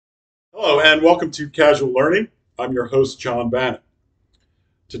Hello and welcome to Casual Learning. I'm your host, John Bannon.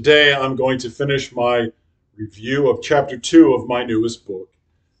 Today I'm going to finish my review of Chapter 2 of my newest book,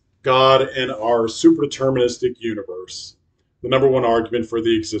 God and Our Superdeterministic Universe, the number one argument for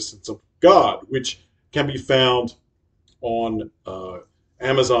the existence of God, which can be found on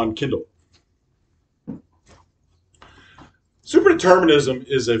Amazon Kindle. Superdeterminism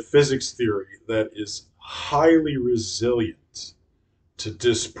is a physics theory that is highly resilient to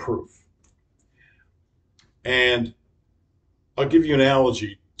disproof. And I'll give you an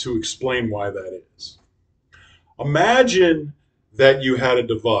analogy to explain why that is. Imagine that you had a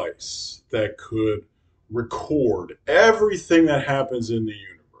device that could record everything that happens in the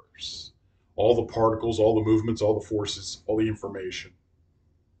universe, all the particles, all the movements, all the forces, all the information.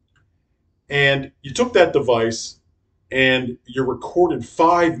 And you took that device and you recorded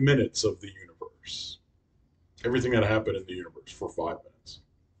 5 minutes of the universe, everything that happened in the universe for 5 minutes.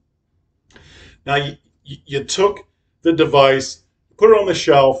 Now, you took the device, put it on the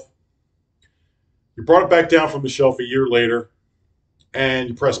shelf, you brought it back down from the shelf a year later, and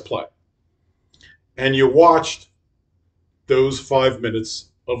you press play. And you watched those 5 minutes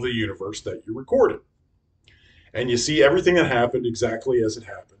of the universe that you recorded. And you see everything that happened exactly as it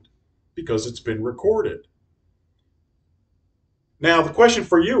happened because it's been recorded. Now, the question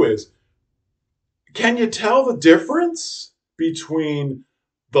for you is, can you tell the difference between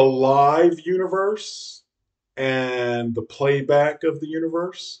the live universe and the playback of the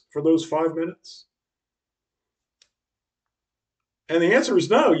universe for those 5 minutes? And the answer is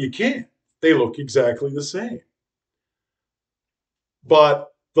no, you can't. They look exactly the same.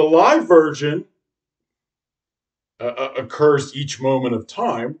 But the live version occurs each moment of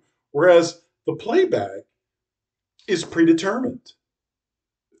time, whereas the playback is predetermined.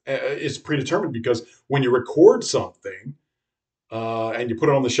 It's predetermined because when you record something and you put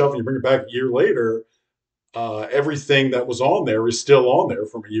it on the shelf and you bring it back a year later, everything that was on there is still on there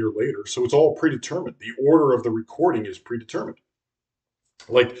from a year later. So it's all predetermined. The order of the recording is predetermined.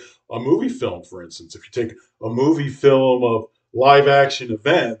 Like a movie film, for instance, if you take a movie film of live action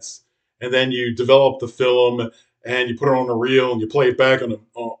events and then you develop the film and you put it on a reel and you play it back on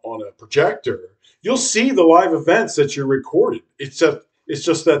a projector, you'll see the live events that you recorded. It's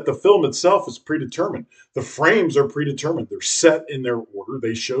just that the film itself is predetermined. The frames are predetermined. They're set in their order.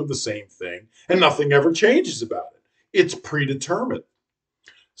 They show the same thing, and nothing ever changes about it. It's predetermined.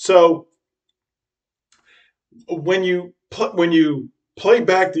 So when you play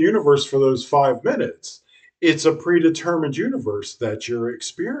back the universe for those 5 minutes, it's a predetermined universe that you're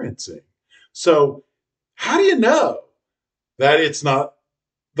experiencing. So how do you know that it's not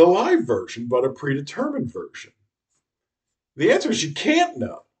the live version, but a predetermined version? The answer is you can't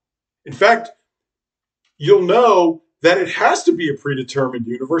know. In fact, you'll know that it has to be a predetermined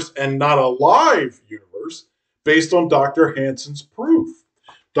universe and not a live universe based on Dr. Hanson's proof.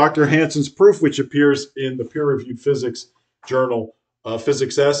 Dr. Hanson's proof, which appears in the peer-reviewed physics journal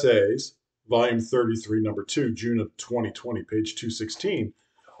Physics Essays, volume 33, number 2, June of 2020, page 216,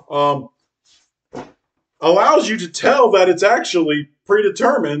 allows you to tell that it's actually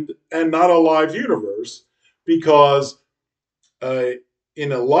predetermined and not a live universe because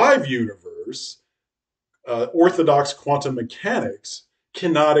in a live universe, orthodox quantum mechanics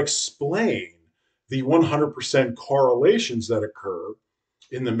cannot explain the 100% correlations that occur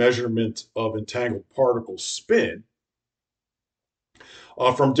in the measurement of entangled particle spin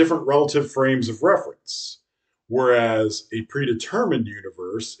from different relative frames of reference, whereas a predetermined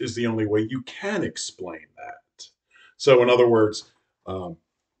universe is the only way you can explain that. So in other words,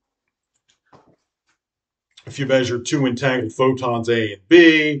 if you measure two entangled photons A and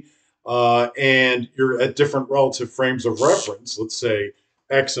B, and you're at different relative frames of reference, let's say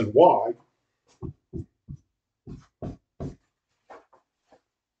X and Y,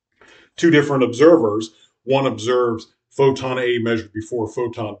 two different observers, one observes photon A measured before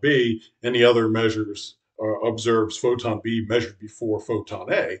photon B, and the other observes photon B measured before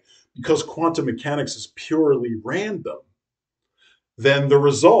photon A, because quantum mechanics is purely random, then the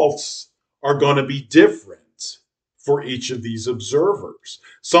results are going to be different for each of these observers.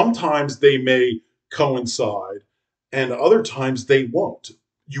 Sometimes they may coincide, and other times they won't.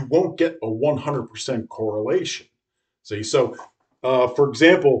 You won't get a 100% correlation. See, so for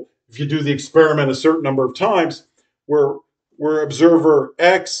example, if you do the experiment a certain number of times, where observer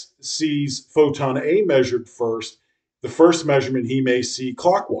X sees photon A measured first, the first measurement he may see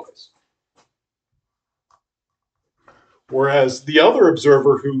clockwise. Whereas the other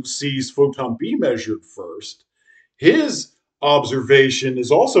observer who sees photon B measured first, his observation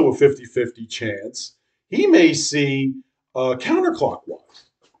is also a 50-50 chance. He may see counterclockwise.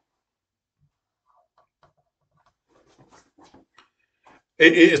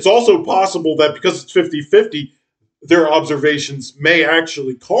 It's also possible that because it's 50-50, their observations may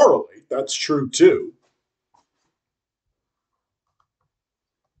actually correlate. That's true too.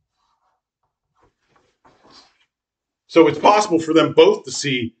 So it's possible for them both to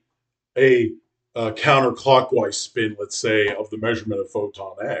see a, counterclockwise spin, let's say, of the measurement of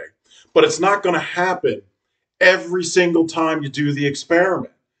photon A. But it's not going to happen every single time you do the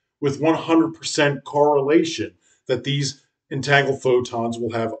experiment with 100% correlation that these entangled photons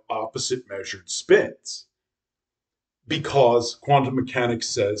will have opposite measured spins, because quantum mechanics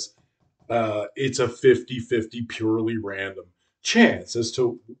says it's a 50-50 purely random chance as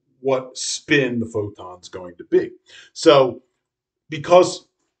to what spin the photon's going to be. So because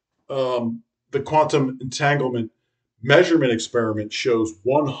the quantum entanglement measurement experiment shows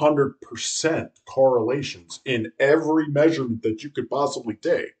 100% correlations in every measurement that you could possibly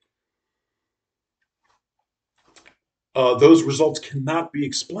take, those results cannot be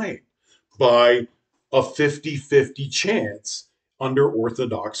explained by a 50-50 chance under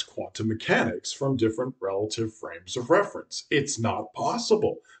orthodox quantum mechanics from different relative frames of reference. It's not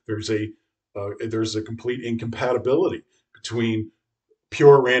possible. There's a complete incompatibility between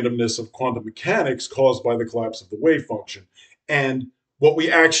pure randomness of quantum mechanics caused by the collapse of the wave function and what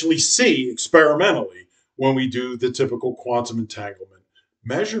we actually see experimentally when we do the typical quantum entanglement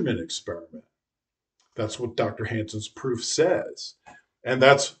measurement experiment. That's what Dr. Hansen's proof says. And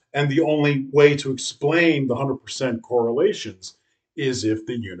the only way to explain the 100% correlations is if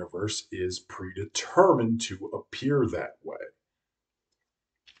the universe is predetermined to appear that way.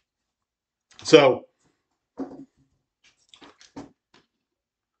 So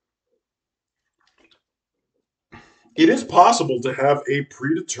it is possible to have a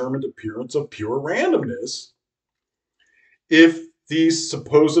predetermined appearance of pure randomness if these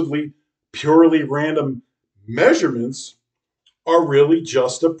supposedly purely random measurements are really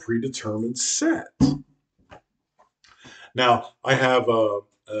just a predetermined set. Now, I have an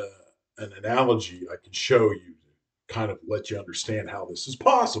analogy I can show you to kind of let you understand how this is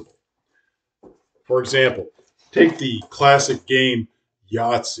possible. For example, take the classic game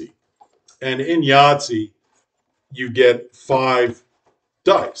Yahtzee. And in Yahtzee, you get 5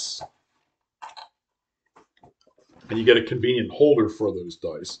 dice. And you get a convenient holder for those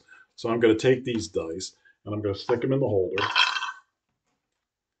dice. So I'm going to take these dice and I'm going to stick them in the holder.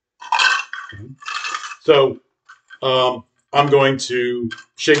 So I'm going to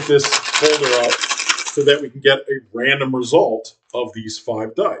shake this holder up so that we can get a random result of these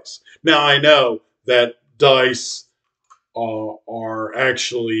 5 dice. Now I know that dice are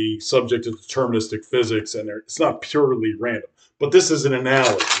actually subject to deterministic physics, and it's not purely random. But this is an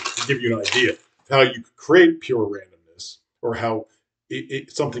analogy to give you an idea of how you could create pure randomness, or how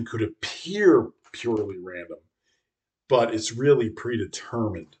something could appear purely random, but it's really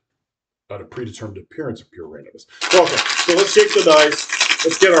predetermined, a predetermined appearance of pure randomness. Okay, so let's shake the dice.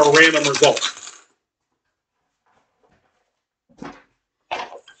 Let's get our random result.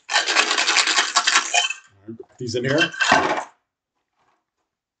 Put these in here.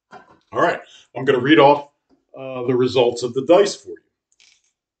 All right, I'm going to read off the results of the dice for you.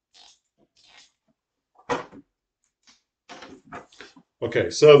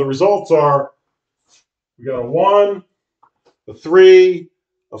 Okay, so the results are, we got a 1, a 3,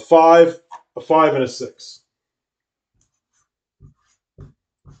 a 5, and a 6.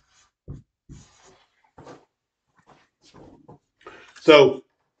 So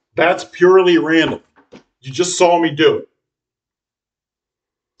that's purely random. You just saw me do it.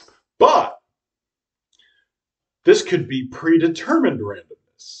 But this could be predetermined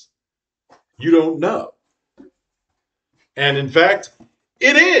randomness. You don't know. And in fact,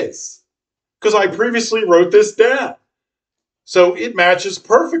 it is, because I previously wrote this down. So it matches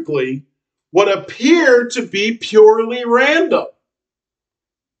perfectly what appeared to be purely random.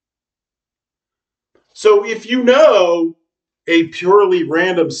 So if you know a purely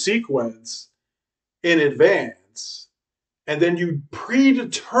random sequence in advance, and then you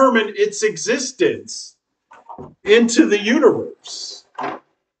predetermine its existence into the universe,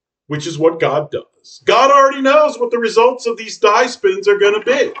 which is what God does. God already knows what the results of these die spins are going to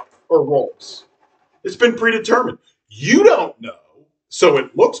be, or rolls. It's been predetermined. You don't know, so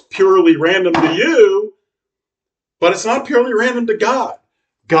it looks purely random to you, but it's not purely random to God.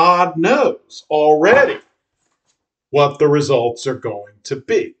 God knows already what the results are going to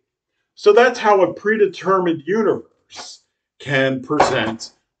be. So that's how a predetermined universe can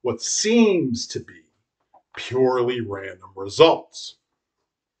present what seems to be purely random results.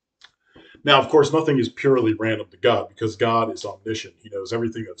 Now, of course, nothing is purely random to God, because God is omniscient. He knows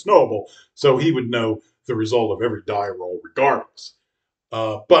everything that's knowable, so he would know the result of every die roll regardless.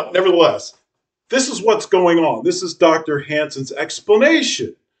 But nevertheless, this is what's going on. This is Dr. Hansen's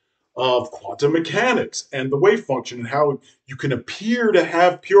explanation of quantum mechanics and the wave function and how you can appear to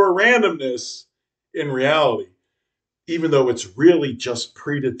have pure randomness in reality, even though it's really just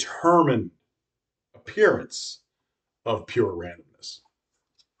predetermined appearance of pure randomness.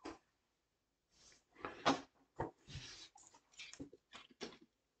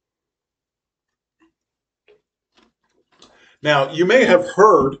 Now, you may have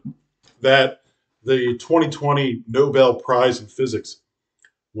heard that the 2020 Nobel Prize in Physics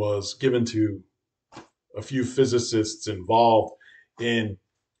was given to a few physicists involved in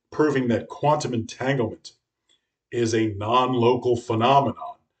proving that quantum entanglement is a non local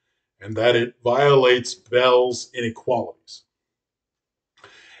phenomenon and that it violates Bell's inequalities.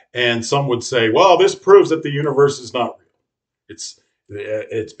 And some would say, well, this proves that the universe is not real.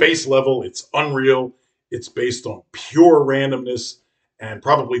 It's base level, it's unreal, it's based on pure randomness and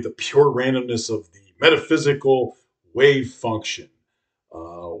probably the pure randomness of the metaphysical wave function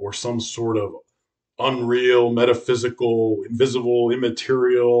or some sort of unreal, metaphysical, invisible,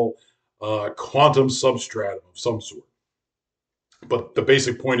 immaterial quantum substratum of some sort. But the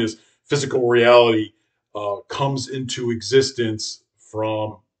basic point is physical reality comes into existence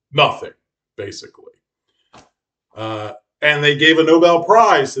from nothing, basically. And they gave a Nobel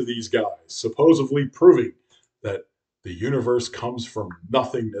Prize to these guys, supposedly proving that the universe comes from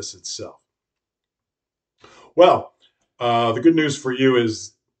nothingness itself. Well, the good news for you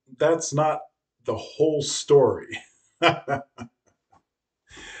is that's not the whole story.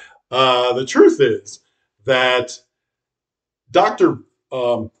 The truth is that Dr.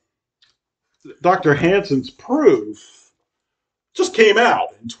 Um, Dr. Hansen's proof just came out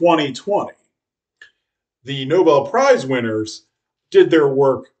in 2020. The Nobel Prize winners did their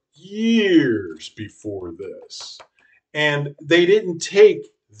work years before this, and they didn't take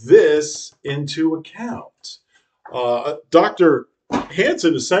this into account. Dr.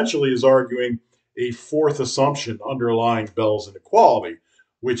 Hansen essentially is arguing a fourth assumption underlying Bell's inequality,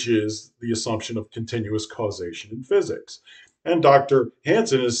 which is the assumption of continuous causation in physics. And Dr.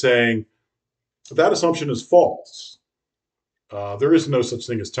 Hansen is saying that assumption is false. There is no such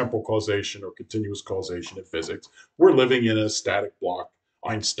thing as temporal causation or continuous causation in physics. We're living in a static block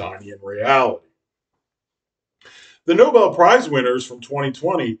Einsteinian reality. The Nobel Prize winners from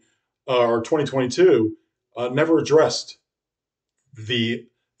 2020 or 2022 never addressed the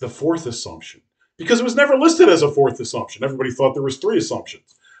the fourth assumption because it was never listed as a fourth assumption. Everybody thought there was three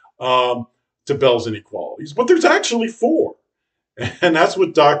assumptions to Bell's inequalities, but there's actually four, and that's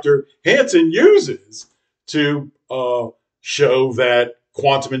what Dr. Hansen uses to show that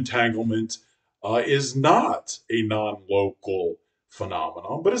quantum entanglement is not a non-local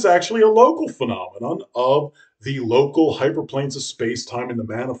phenomenon, but is actually a local phenomenon of the local hyperplanes of space-time in the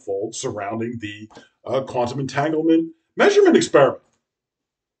manifold surrounding the quantum entanglement measurement experiment.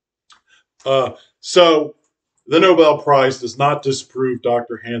 So the Nobel Prize does not disprove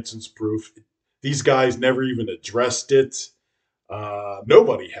Dr. Hansen's proof. These guys never even addressed it.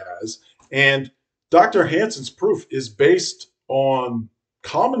 Nobody has. And Dr. Hansen's proof is based on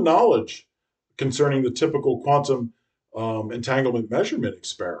common knowledge concerning the typical quantum entanglement measurement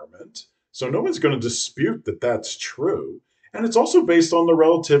experiment. So no one's going to dispute that that's true. And it's also based on the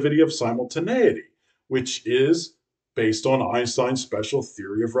relativity of simultaneity, which is based on Einstein's special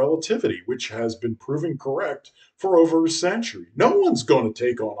theory of relativity, which has been proven correct for over a century. No one's going to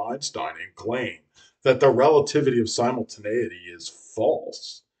take on Einstein and claim that the relativity of simultaneity is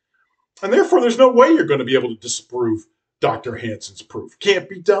false. And therefore, there's no way you're going to be able to disprove Dr. Hansen's proof. Can't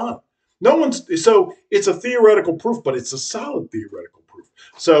be done. No one's so it's a theoretical proof, but it's a solid theoretical proof.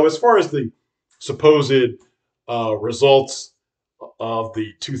 So as far as the supposed results of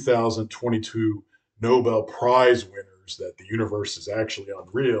the 2022 Nobel Prize winners that the universe is actually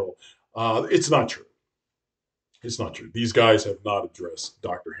unreal, it's not true. It's not true. These guys have not addressed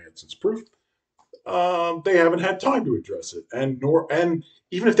Dr. Hansen's proof. They haven't had time to address it, and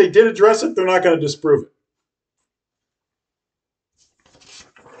even if they did address it, they're not going to disprove it.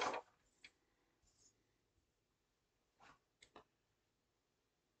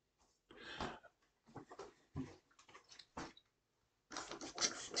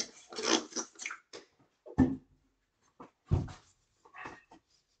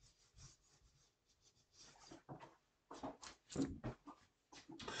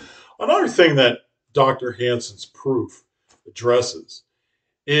 Another thing that Dr. Hansen's proof addresses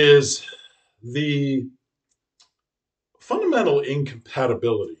is the fundamental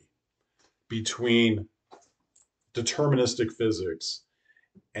incompatibility between deterministic physics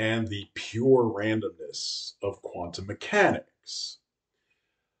and the pure randomness of quantum mechanics.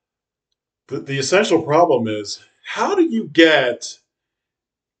 The essential problem is, how do you get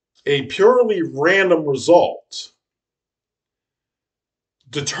a purely random result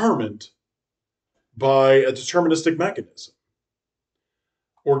determined by a deterministic mechanism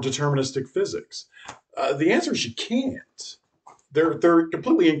or deterministic physics? The answer is you can't. They're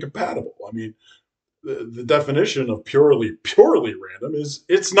completely incompatible. I mean, the definition of purely random is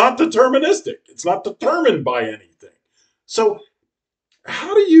it's not deterministic. It's not determined by anything. So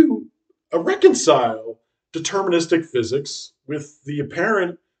how do you reconcile deterministic physics with the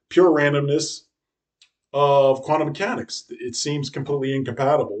apparent pure randomness of quantum mechanics? It seems completely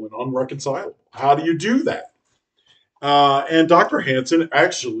incompatible and unreconcilable. How do you do that? And Dr. Hansen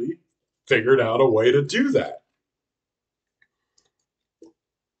actually figured out a way to do that.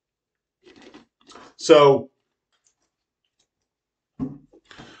 So,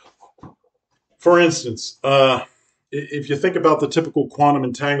 for instance, if you think about the typical quantum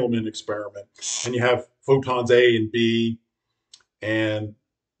entanglement experiment, and you have photons A and B, and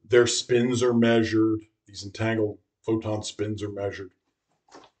their spins are measured, these entangled photon spins are measured.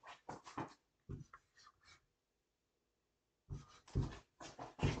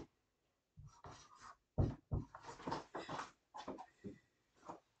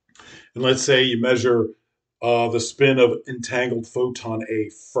 And let's say you measure the spin of entangled photon A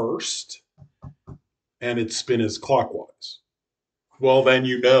first, and its spin is clockwise. Well, then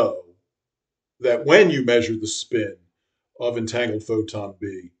you know that when you measure the spin of entangled photon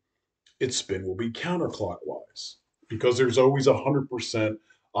B, its spin will be counterclockwise because there's always 100%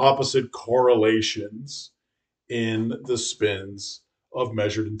 opposite correlations in the spins of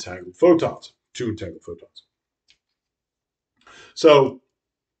measured entangled photons, two entangled photons. So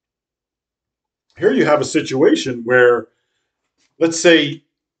here you have a situation where, let's say,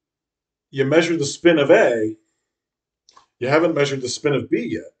 you measure the spin of A, you haven't measured the spin of B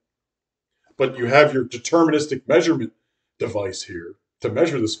yet, but you have your deterministic measurement device here to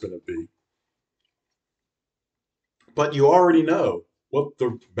measure the spin of B. But you already know what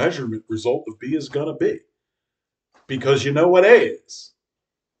the measurement result of B is going to be because you know what A is.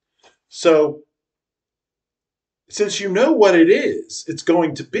 So since you know what it is, it's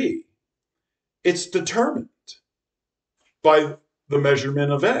going to be, it's determined by the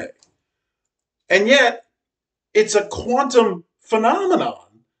measurement of A. And yet, it's a quantum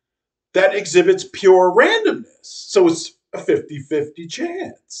phenomenon that exhibits pure randomness. So it's a 50-50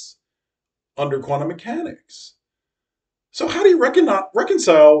 chance under quantum mechanics. So how do you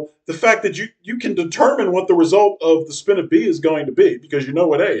reconcile the fact that you can determine what the result of the spin of B is going to be because you know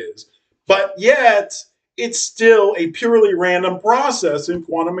what A is, but yet it's still a purely random process in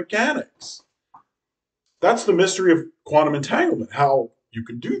quantum mechanics? That's the mystery of quantum entanglement, how you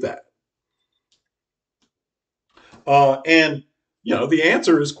can do that. And the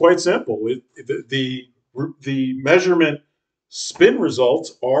answer is quite simple. The measurement spin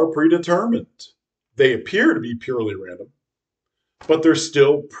results are predetermined. They appear to be purely random, but they're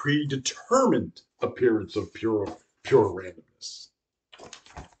still predetermined appearance of pure randomness.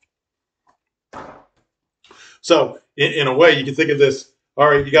 So in a way, you can think of this, all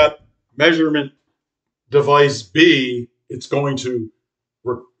right, you got measurement device B, it's going to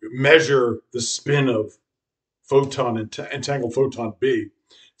measure the spin of entangled photon B.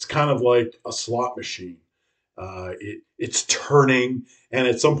 It's kind of like a slot machine. It's turning, and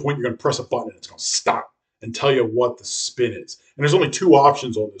at some point you're going to press a button and it's going to stop and tell you what the spin is. And there's only two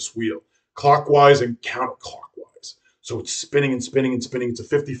options on this wheel, clockwise and counterclockwise. So it's spinning and spinning and spinning. It's a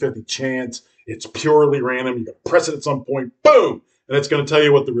 50-50 chance. It's purely random. You're going to press it at some point, boom, and it's going to tell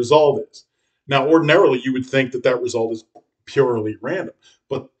you what the result is. Now, ordinarily, you would think that that result is purely random.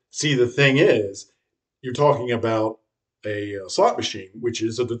 But see, the thing is, you're talking about a slot machine, which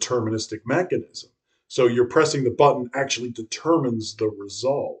is a deterministic mechanism. So you're pressing the button actually determines the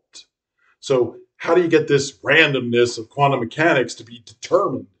result. So how do you get this randomness of quantum mechanics to be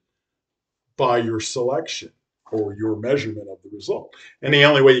determined by your selection or your measurement of the result? And the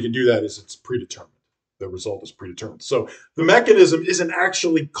only way you can do that is it's predetermined. The result is predetermined. So the mechanism isn't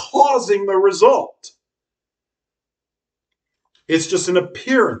actually causing the result. It's just an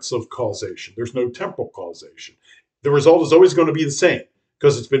appearance of causation. There's no temporal causation. The result is always going to be the same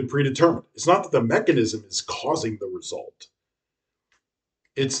because it's been predetermined. It's not that the mechanism is causing the result.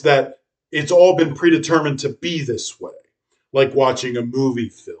 It's that it's all been predetermined to be this way, like watching a movie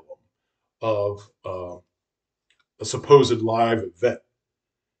film of a supposed live event.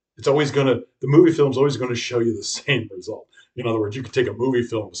 It's always going to, the movie film's always going to show you the same result. In other words, you could take a movie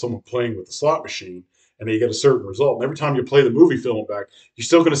film of someone playing with the slot machine and you get a certain result. And every time you play the movie film back, you're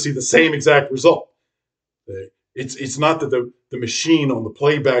still going to see the same exact result. It's not that the machine on the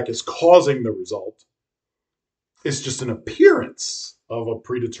playback is causing the result. It's just an appearance of a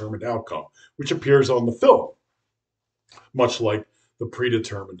predetermined outcome, which appears on the film, much like the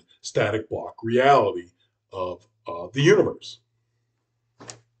predetermined static block reality of the universe.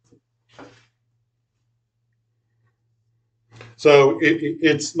 So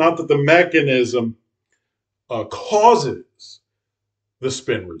it's not that the mechanism causes the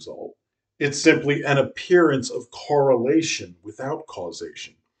spin result. It's simply an appearance of correlation without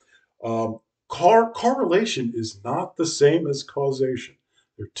causation. Um, Correlation is not the same as causation.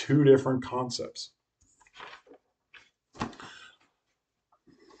 They're two different concepts.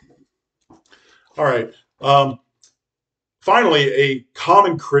 All right. Um, Finally, a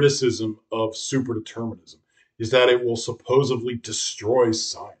common criticism of superdeterminism is that it will supposedly destroy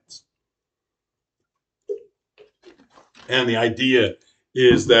science. And the idea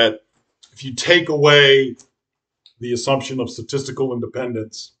is that if you take away the assumption of statistical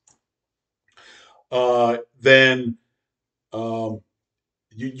independence, then um,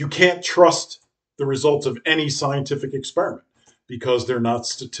 you can't trust the results of any scientific experiment because they're not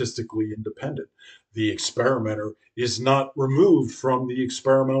statistically independent. The experimenter is not removed from the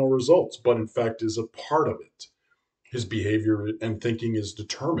experimental results, but in fact is a part of it. His behavior and thinking is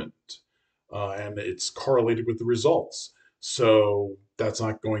determined, and it's correlated with the results. So that's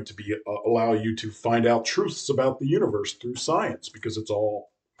not going to be allow you to find out truths about the universe through science because it's all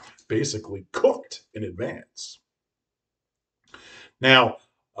basically cooked in advance. Now,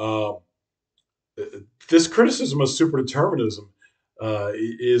 uh, this criticism of superdeterminism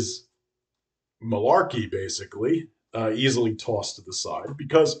is malarkey, basically, easily tossed to the side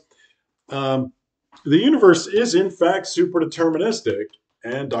because um, the universe is, in fact, superdeterministic,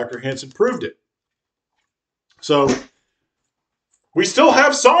 and Dr. Hansen proved it. So we still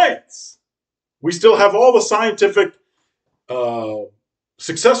have science. We still have all the scientific uh,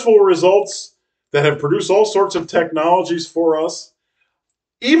 successful results that have produced all sorts of technologies for us,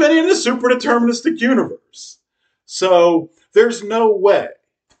 even in a superdeterministic universe. So there's no way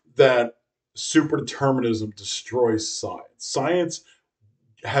that superdeterminism destroys science. Science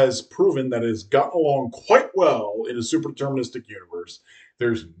has proven that it has gotten along quite well in a superdeterministic universe.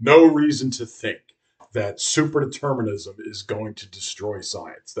 There's no reason to think that superdeterminism is going to destroy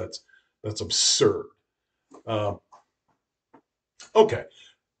science. That's absurd. Uh, okay,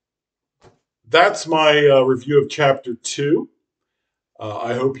 that's my review of chapter 2.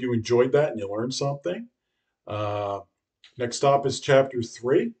 I hope you enjoyed that and you learned something. Uh, Next stop is chapter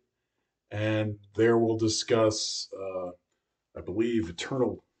 3, and there we'll discuss, I believe, the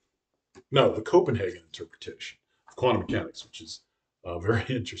Copenhagen interpretation of quantum mechanics, which is very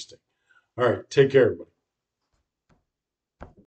interesting. All right, take care, everybody.